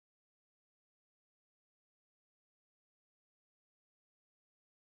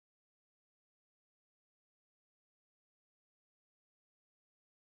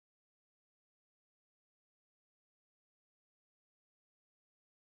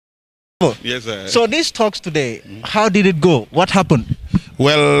Yes, sir. So these talks today, how did it go? What happened?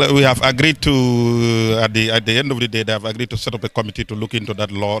 Well, we have agreed to, at the end of the day, they have agreed to set up a committee to look into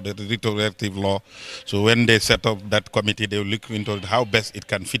that law, the retroactive law. So when they set up that committee, they will look into how best it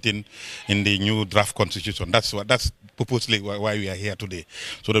can fit in the new draft constitution. That's purposely why we are here today.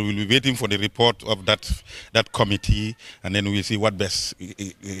 So that we'll be waiting for the report of that committee, and then we'll see what best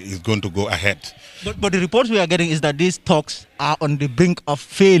is going to go ahead. But the reports we are getting is that these talks are on the brink of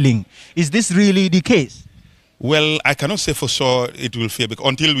failing. Is this really the case? Well, I cannot say for sure it will fail because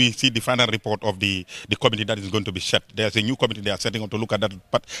until we see the final report of the committee that is going to be set. There's a new committee they are setting up to look at that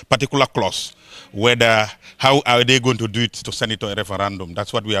particular clause, how are they going to do it to send it to a referendum.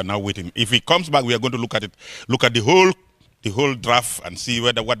 That's what we are now waiting. If it comes back, we are going to look at the whole draft and see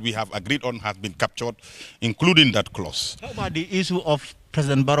whether what we have agreed on has been captured, including that clause. How about the issue of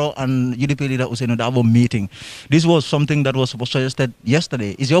President Barrow and UDP leader Usainu Dabo meeting? This was something that was suggested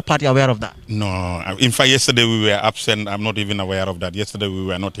yesterday. Is your party aware of that? No. In fact, yesterday we were absent. I'm not even aware of that. Yesterday we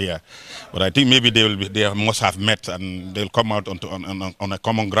were not here. But I think maybe they must have met and they'll come out on a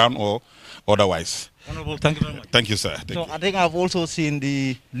common ground or otherwise. Honorable, thank you very much. Thank you, sir. Thank you. I think I've also seen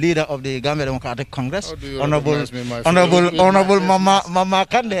the leader of the Gambia Democratic Congress, Honorable Mama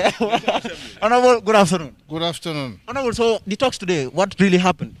Kande. Honorable, good afternoon. Good afternoon. Honorable, so the talks today, what really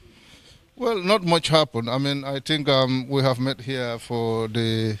happened? Well, not much happened. I mean, I think we have met here for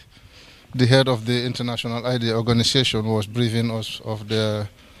the head of the International IDEA organization was briefing us of the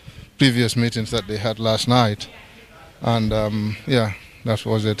previous meetings that they had last night. And yeah, that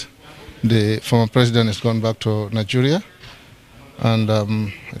was it. The former president has gone back to Nigeria, and I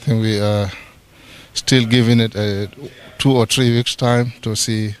think we are still giving it 2 or 3 weeks time to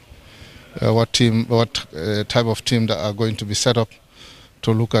see what type of team that are going to be set up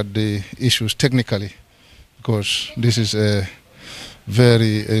to look at the issues technically, because this is a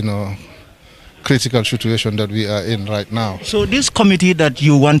very critical situation that we are in right now. So this committee that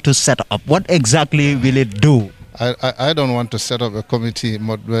you want to set up, what exactly will it do? I don't want to set up a committee,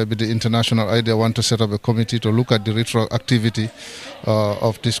 but maybe the international idea want to set up a committee to look at the retroactivity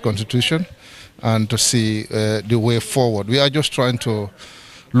of this constitution and to see the way forward. We are just trying to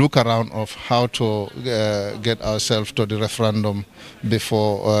look around of how to get ourselves to the referendum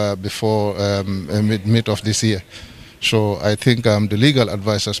before mid of this year. So I think the legal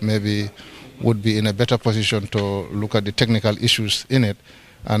advisors maybe would be in a better position to look at the technical issues in it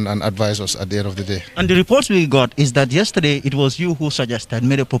and advise us at the end of the day. And the reports we got is that yesterday it was you who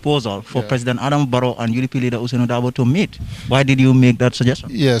made a proposal for President Adam Barrow and UDP leader Usainu Dabo to meet. Why did you make that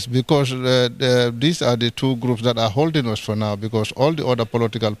suggestion? Yes, because these are the two groups that are holding us for now, because all the other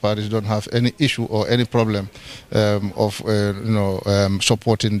political parties don't have any issue or any problem of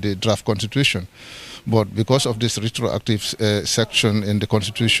supporting the draft constitution. But because of this retroactive section in the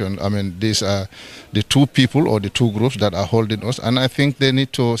Constitution, I mean, these are the two people or the two groups that are holding us, and I think they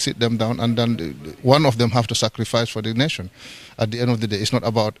need to sit them down, and then one of them have to sacrifice for the nation. At the end of the day, it's not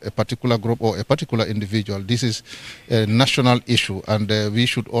about a particular group or a particular individual. This is a national issue, and we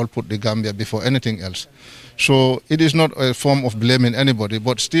should all put the Gambia before anything else. So it is not a form of blaming anybody,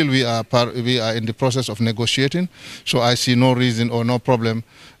 but still we are in the process of negotiating. So I see no reason or no problem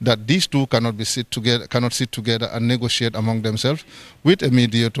that these two cannot sit together and negotiate among themselves with a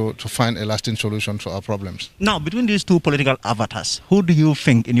mediator to find a lasting solution to our problems. Now, between these two political avatars, who do you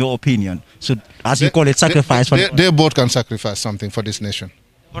think, in your opinion, should, as you call it, sacrifice? They both can sacrifice something for this nation.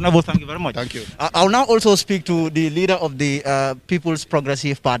 Honorable, thank you very much. Thank you. I'll now also speak to the leader of the People's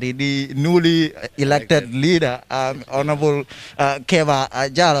Progressive Party, the newly elected leader, Honorable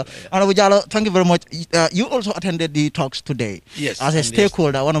Keva Jallow. Honorable Jallow, thank you very much. You also attended the talks today. Yes. As a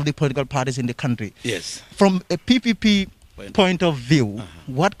stakeholder, one of the political parties in the country. Yes. From a PPP point of view,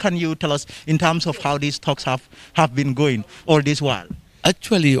 what can you tell us in terms of how these talks have been going all this while?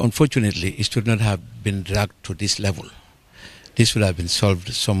 Actually, unfortunately, it should not have been dragged to this level. This would have been solved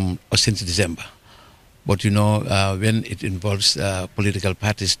since December. But when it involves political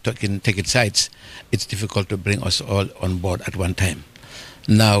parties taking sides, it's difficult to bring us all on board at one time.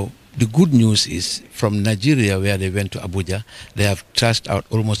 Now, the good news is from Nigeria, where they went to Abuja, they have trashed out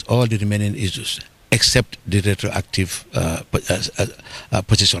almost all the remaining issues, except the retroactive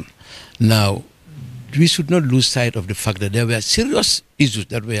position. Now, we should not lose sight of the fact that there were serious issues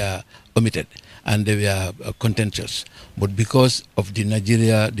that were omitted, and they were contentious. But because of the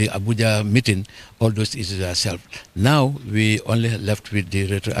Abuja meeting, all those issues are solved. Now we only left with the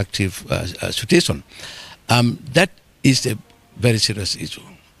retroactive situation. That is a very serious issue.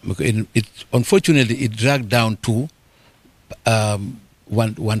 Unfortunately, it dragged down to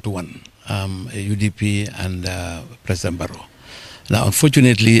one-to-one, UDP and President Barrow. Now,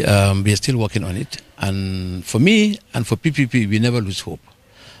 unfortunately, we are still working on it. And for me and for PPP, we never lose hope.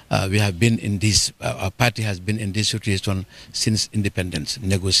 We have been in this, our party has been in this situation since independence,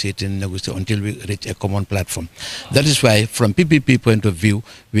 negotiating until we reach a common platform. That is why, from PPP point of view,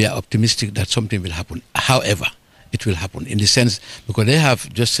 we are optimistic that something will happen. However, it will happen in the sense, because they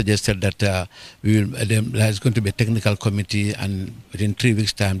have just suggested that there's going to be a technical committee, and within 3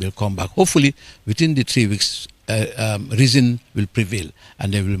 weeks' time they'll come back. Hopefully, within the 3 weeks, reason will prevail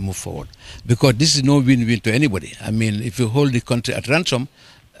and they will move forward. Because this is no win-win to anybody. I mean, if you hold the country at ransom,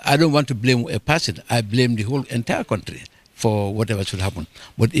 I don't want to blame a person. I blame the whole entire country for whatever should happen.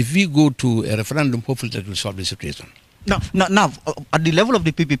 But if we go to a referendum, hopefully that will solve the situation. Now, at the level of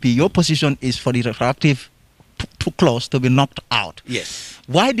the PPP, your position is for the retroactive clause to be knocked out. Yes.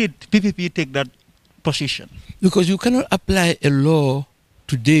 Why did PPP take that position? Because you cannot apply a law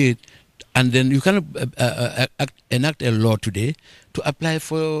today, and then you cannot enact a law today to apply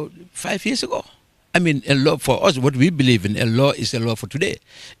for 5 years ago. I mean, a law for us, what we believe in, a law is a law for today.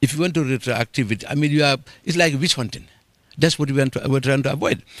 If you want to retroactivity, I mean, it's like witch hunting. That's what we're trying to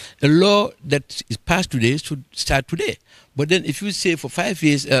avoid. A law that is passed today should start today. But then if you say for 5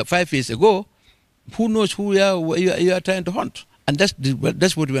 years ago, who knows who you are trying to hunt? And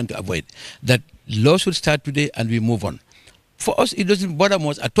that's what we want to avoid. That law should start today and we move on. For us, it doesn't bother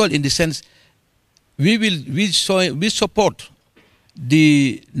us at all, in the sense we support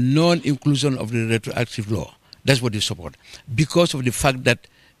the non-inclusion of the retroactive law. That's what we support, because of the fact that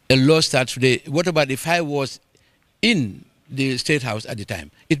a law starts today. What about if I was in the State House at the time?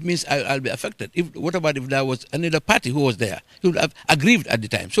 It means I'll be affected. What about if there was another party who was there? He would have aggrieved at the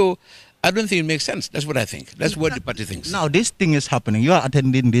time. So I don't think it makes sense. That's what I think. That's what the party thinks. Now, this thing is happening. You are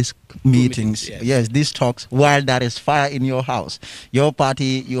attending these meetings, yes, these talks, while there is fire in your house. Your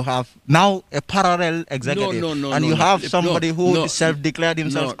party, you have now a parallel executive. And you have somebody who self-declared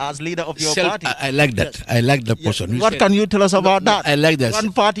himself as leader of your party. I like that. Yes. I like that person. What can you tell us about that? I like that.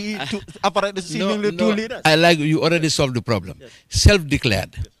 One party, apparently seemingly two leaders. I like, you already solved the problem. Yes.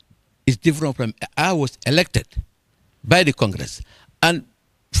 Self-declared is different from, I was elected by the Congress. And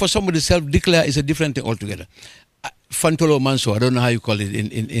for somebody to self-declare is a different thing altogether. Fantolo Manso, I don't know how you call it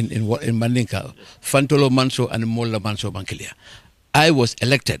in Mandinka. Fantolo Manso and Mola Manso Bankilia. I was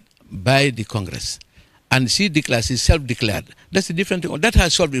elected by the Congress, and she declares, she's self-declared. That's a different thing. That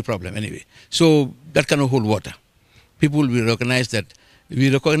has solved the problem anyway. So that cannot hold water. People will recognize that we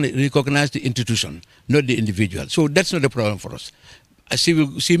recognize the institution, not the individual. So that's not a problem for us.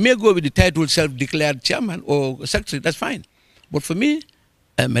 She may go with the title self-declared chairman or secretary, that's fine. But for me,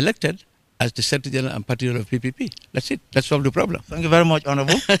 I'm elected as the Secretary General and Party of PPP. That's it. That solved the problem. Thank you very much,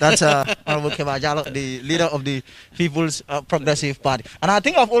 Honorable. That's Honorable Keba Jallow, the leader of the People's Progressive Party. And I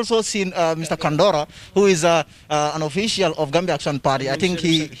think I've also seen Mr. Kandora, who is an official of Gambia Action Party. I think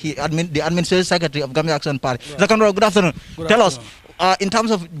the administrative secretary of Gambia Action Party. Mr. Kandora, good afternoon. Tell us, in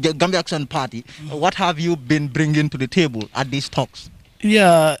terms of the Gambia Action Party, what have you been bringing to the table at these talks?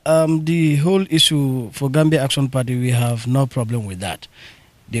 Yeah, the whole issue for Gambia Action Party, we have no problem with that.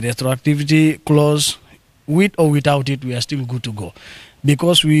 The retroactivity clause, with or without it, we are still good to go,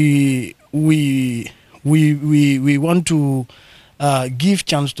 because we want to give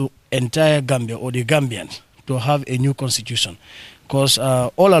chance to entire Gambia, or the Gambians, to have a new constitution. Because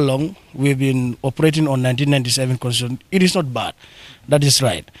all along we've been operating on 1997 constitution. It is not bad, that is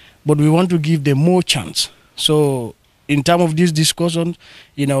right, but we want to give them more chance. So in terms of this discussion,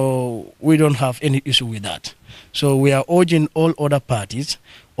 we don't have any issue with that. So we are urging all other parties,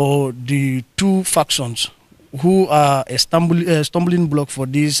 or the two factions who are a stumbling block for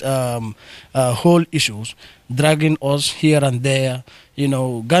these whole issues, dragging us here and there.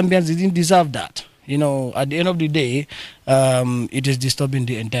 Gambians didn't deserve that. At the end of the day, it is disturbing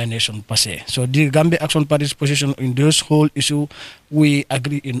the entire nation per se. So the Gambia Action Party's position in this whole issue, we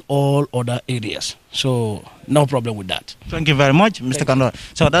agree in all other areas. So no problem with that. Thank you very much, Mr. Kandor.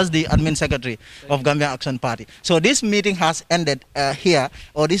 So that's the admin secretary of Gambia Action Party. So this meeting has ended here,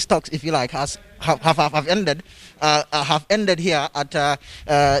 or these talks, if you like, have ended here at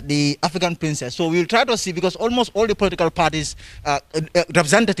the African Princess. So we'll try to see, because almost all the political parties,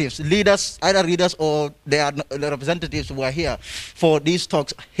 representatives, leaders, either leaders or their representatives were here for these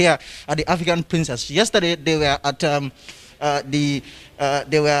talks here at the African Princess. Yesterday they were at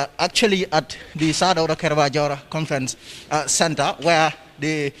they were actually at the Sadauda Kerabajara Conference Center, where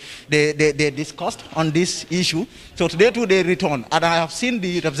they discussed on this issue. So today too they return, and I have seen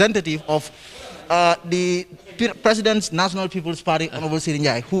the representative of the President's National People's Party, Honorable Siri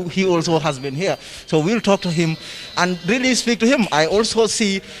Njai, who he also has been here. So we'll talk to him and really speak to him. I also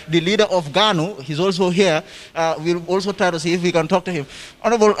see the leader of GANU, he's also here. We'll also try to see if we can talk to him.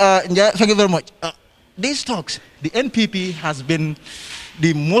 Honorable Njai, thank you very much. These talks, the NPP has been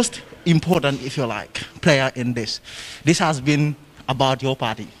the most important, if you like, player in this. This has been about your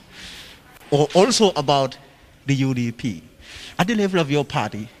party, or also about the UDP. At the level of your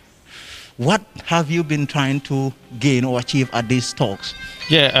party, what have you been trying to gain or achieve at these talks?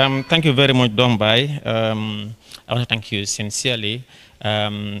 Yeah, thank you very much, Dombai. I want to thank you sincerely.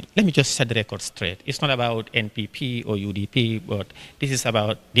 Let me just set the record straight. It's not about NPP or UDP, but this is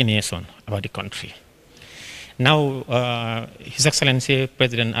about the nation, about the country. Now, His Excellency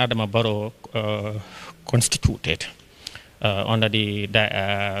President Adama Barrow constituted under the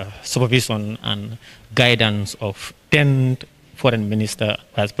supervision and guidance of 10th Foreign Minister,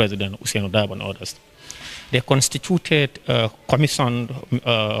 Vice President Ousainou Darboe and others. They constituted a commission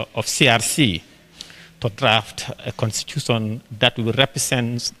of CRC to draft a constitution that will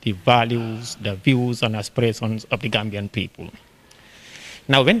represent the values, the views and aspirations of the Gambian people.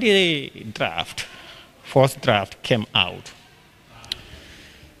 Now, when the first draft came out,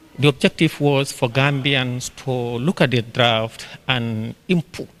 the objective was for Gambians to look at the draft and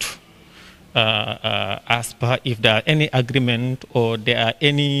input as per if there are any agreement or there are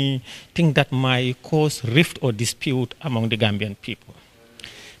anything that might cause rift or dispute among the Gambian people.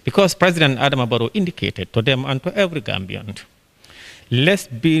 Because President Adama Barrow indicated to them and to every Gambian, let's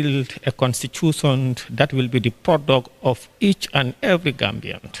build a constitution that will be the product of each and every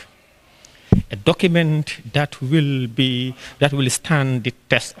Gambian. A document that will stand the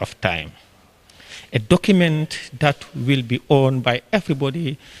test of time. A document that will be owned by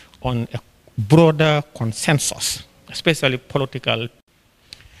everybody on a broader consensus, especially political.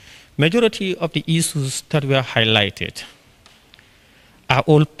 Majority of the issues that were highlighted are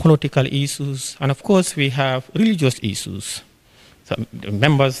all political issues, and of course we have religious issues. So the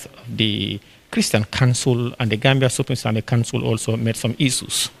members of the Christian Council and the Gambia Supreme Islamic Council also made some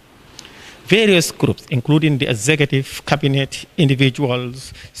issues. Various groups, including the executive cabinet,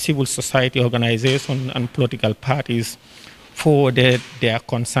 individuals, civil society organizations, and political parties, forwarded their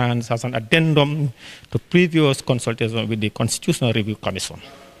concerns as an addendum to previous consultation with the Constitutional Review Commission.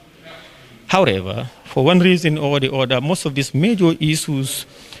 However, for one reason or the other, most of these major issues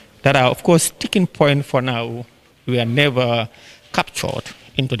that are, of course, sticking point for now were never captured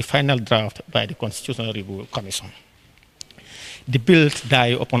into the final draft by the Constitutional Review Commission. The bills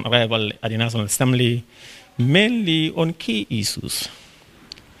died upon arrival at the National Assembly, mainly on key issues.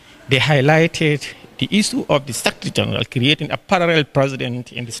 They highlighted the issue of the Secretary General creating a parallel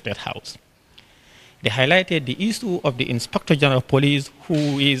president in the State House. They highlighted the issue of the Inspector General of Police,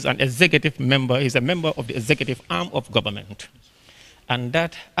 who is an executive member, is a member of the executive arm of government. And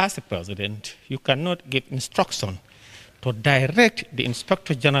that, as a president, you cannot give instruction to direct the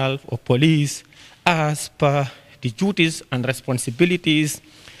Inspector General of Police as per the duties and responsibilities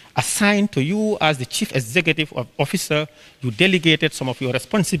assigned to you as the chief executive officer. You delegated some of your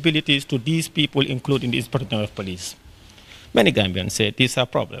responsibilities to these people, including the Inspector General of Police. Many Gambians say this is a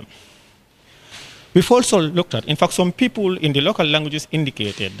problem. We've also looked at, in fact, some people in the local languages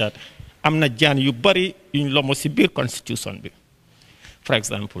indicated that amna jan yu bari in lomo sibir constitution, for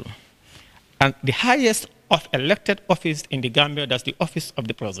example. And the highest of elected office in the Gambia, that's the office of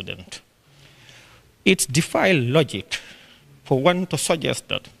the president. It defies logic for one to suggest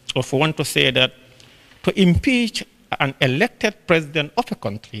that, or for one to say that to impeach an elected president of a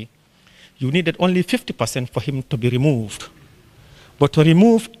country, you needed only 50% for him to be removed. But to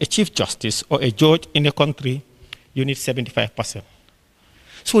remove a chief justice or a judge in a country, you need 75%.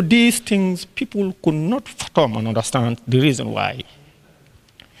 So these things, people could not fathom and understand the reason why.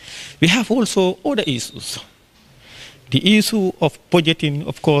 We have also other issues. The issue of budgeting,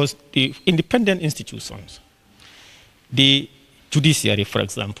 of course, the independent institutions. The judiciary, for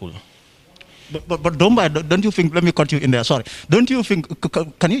example. But don't you think, let me cut you in there, sorry. Don't you think,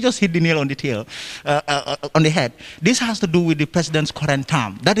 can you just hit the nail on the tail, on the head? This has to do with the president's current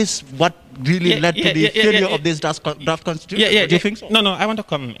term. That is what really led to the failure of this draft constitution. Do you think so? No, I want to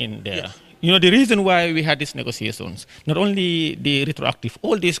come in there. Yes. You know, the reason why we had these negotiations, not only the retroactive,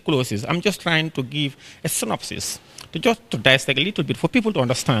 all these clauses, I'm just trying to give a synopsis, to dissect a little bit for people to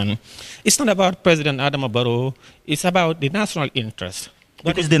understand. It's not about President Adama Barrow, it's about the national interest.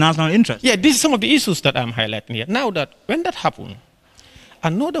 What is the national interest? Yeah, these are some of the issues that I'm highlighting here. Now that, when that happened,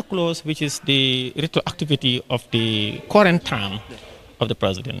 another clause, which is the retroactivity of the current term of the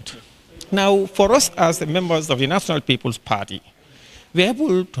president. Now, for us as the members of the National People's Party, we're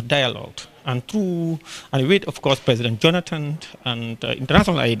able to dialogue and with, of course, President Jonathan and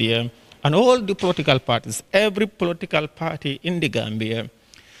international idea, and all the political parties, every political party in the Gambia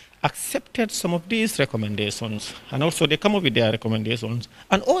accepted some of these recommendations, and also they come up with their recommendations,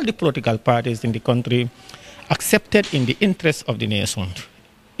 and all the political parties in the country accepted in the interest of the nation,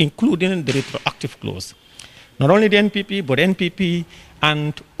 including the retroactive clause. Not only the NPP, but NPP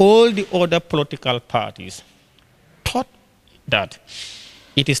and all the other political parties thought that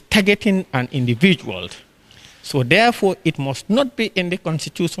it is targeting an individual. So therefore, it must not be in the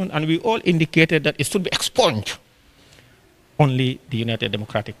Constitution, and we all indicated that it should be expunged. Only the United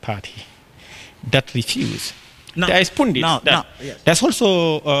Democratic Party that refused. Now, there is pundits. Yes. There's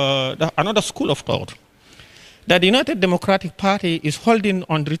also another school of thought that the United Democratic Party is holding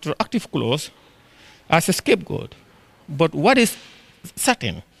on the retroactive clause as a scapegoat. But what is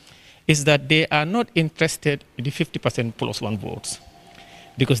certain is that they are not interested in the 50% plus one votes,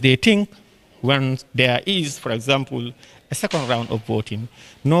 because they think when there is, for example, a second round of voting,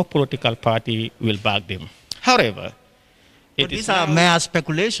 no political party will back them. However, these are mere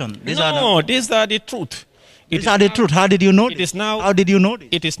speculation. These are the truth. These are the truth. How did you know this? How did you know this?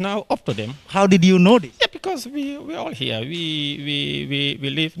 It is now up to them. How did you know this? Yeah, because we're all here. We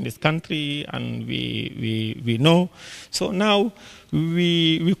live in this country, and we know. So now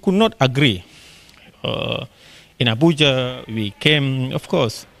we could not agree. In Abuja, we came, of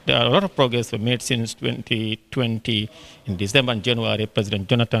course, there are a lot of progress made since 2020. In December and January, President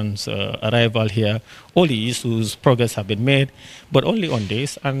Jonathan's arrival here, all the issues, progress have been made, but only on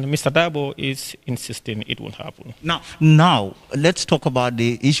this, and Mr. Dabo is insisting it won't happen. Now, let's talk about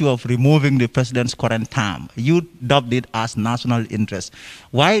the issue of removing the president's current term. You dubbed it as national interest.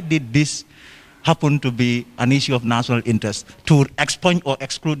 Why did this happen to be an issue of national interest, to expunge or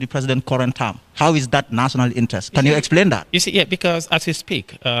exclude the president's current term? How is that national interest? Can you explain that? You see, yeah, because as we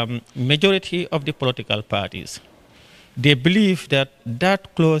speak, majority of the political parties, they believe that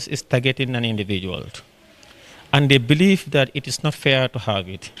that clause is targeting an individual. And they believe that it is not fair to have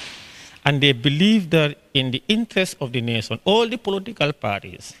it. And they believe that in the interest of the nation, all the political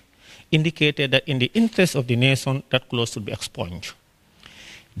parties indicated that in the interest of the nation, that clause should be expunged.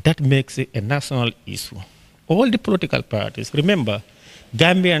 That makes it a national issue. All the political parties, remember,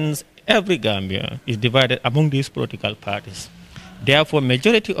 Gambians, every Gambian is divided among these political parties. Therefore,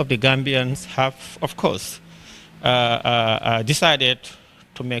 majority of the Gambians have, of course, decided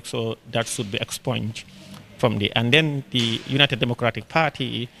to make sure that should be expunged from the, and then the United Democratic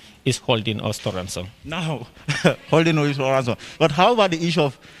Party is holding us to ransom. Now, holding us to ransom. But how about the issue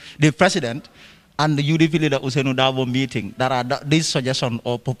of the president and the UDP leader Ousainou Darboe meeting? That are this suggestion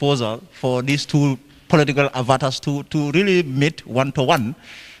or proposal for these two political avatars to really meet one-to-one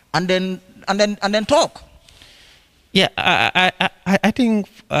and then talk. Yeah, I think,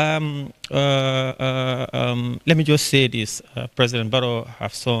 let me just say this, President Barrow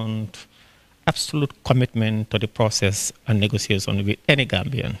has shown absolute commitment to the process and negotiation with any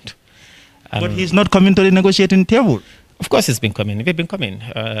Gambian. But he's not coming to the negotiating table. Of course he's been coming, we've been coming.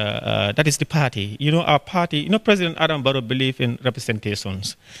 That is the party. You know, our party, you know, President Adam Barrow believes in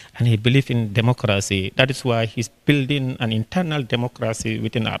representations and he believes in democracy. That is why he's building an internal democracy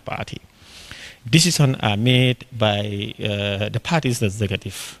within our party. Decisions are made by the party's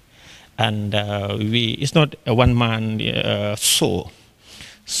executive, and it's not a one-man show.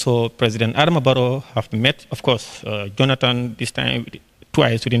 So President Adama Barrow have met, of course, Jonathan this time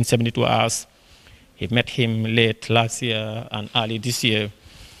twice within 72 hours. He met him late last year and early this year,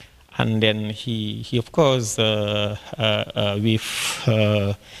 and then he of course, we've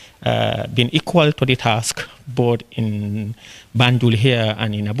been equal to the task both in Banjul here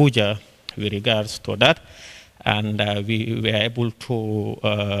and in Abuja with regards to that, and we were able to,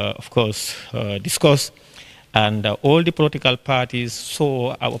 of course, discuss, and all the political parties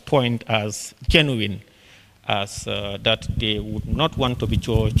saw our point as genuine, as that they would not want to be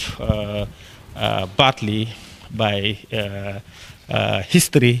judged badly by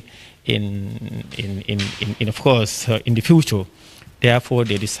history in of course, in the future. Therefore,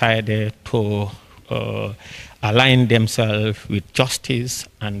 they decided to align themselves with justice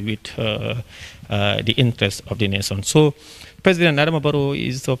and with the interests of the nation. So President Adama Barrow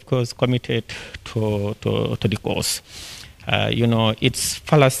is, of course, committed to the cause. You know, it's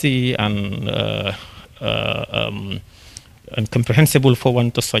fallacy and incomprehensible for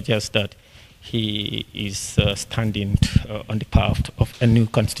one to suggest that he is standing on the path of a new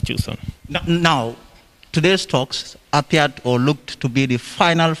constitution. Now, today's talks appeared or looked to be the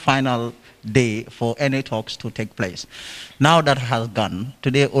final day for any talks to take place. Now that has gone,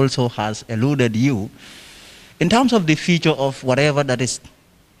 today also has eluded you. In terms of the future of whatever that is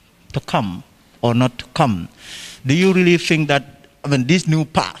to come or not to come, do you really think that, I mean, this new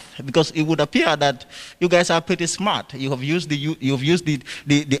path, because it would appear that you guys are pretty smart. You have used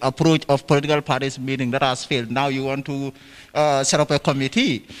the approach of political parties meeting that has failed. Now you want to set up a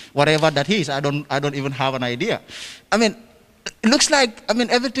committee, whatever that is. I don't even have an idea. I mean, it looks like, I mean,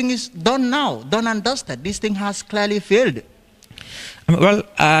 everything is done now, done and dusted. This thing has clearly failed. Well,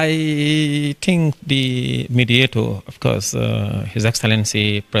 I think the mediator, of course, His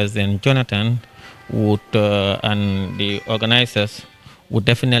Excellency President Jonathan, would and the organizers would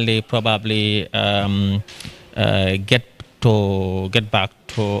definitely probably get back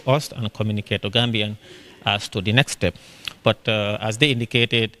to us and communicate to Gambian as to the next step. But as they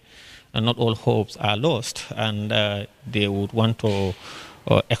indicated, not all hopes are lost, and they would want to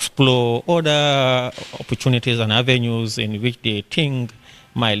explore other opportunities and avenues in which they think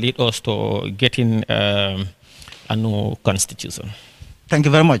might lead us to getting a new constitution. Thank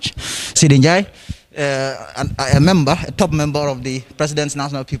you very much. Sidi Njai, a top member of the President's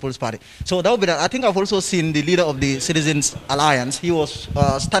National People's Party. So that would be that. I think I've also seen the leader of the Citizens Alliance. He was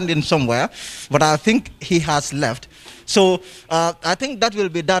standing somewhere, but I think he has left. So I think that will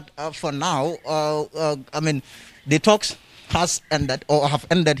be that for now. I mean, the talks has ended or have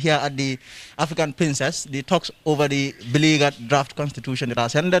ended here at the African Princess. The talks over the beleaguered draft constitution, it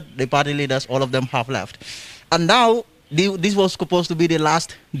has ended. The party leaders, all of them have left. And now this was supposed to be the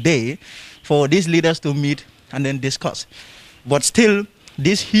last day for these leaders to meet and then discuss. But still,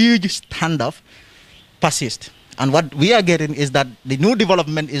 this huge standoff persists. And what we are getting is that the new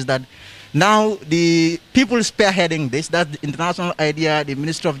development is that now the people spearheading this, that's the international idea, the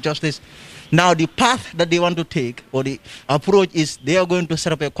Minister of Justice. Now the path that they want to take, or the approach, is they are going to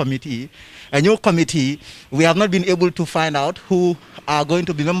set up a committee, a new committee. We have not been able to find out who are going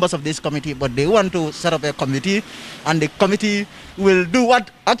to be members of this committee, but they want to set up a committee, and the committee will do what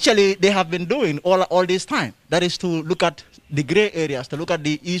actually they have been doing all this time. That is to look at the gray areas, to look at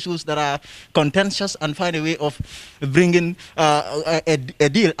the issues that are contentious and find a way of bringing a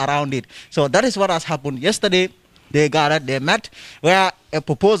deal around it. So that is what has happened. Yesterday, they gathered, they met, where a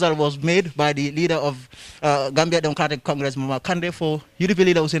proposal was made by the leader of Gambia Democratic Congress, Mama Kande, for UDP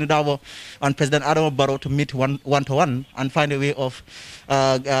leader Hussein Dabo and President Adama Barrow to meet one-to-one and find a way of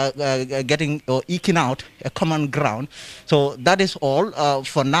getting or eking out a common ground. So that is all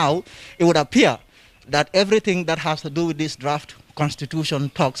for now. It would appear that everything that has to do with this draft constitution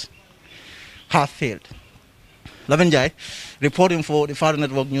talks have failed. Lavenjai, reporting for the Faro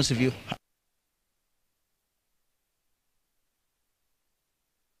Network News Review.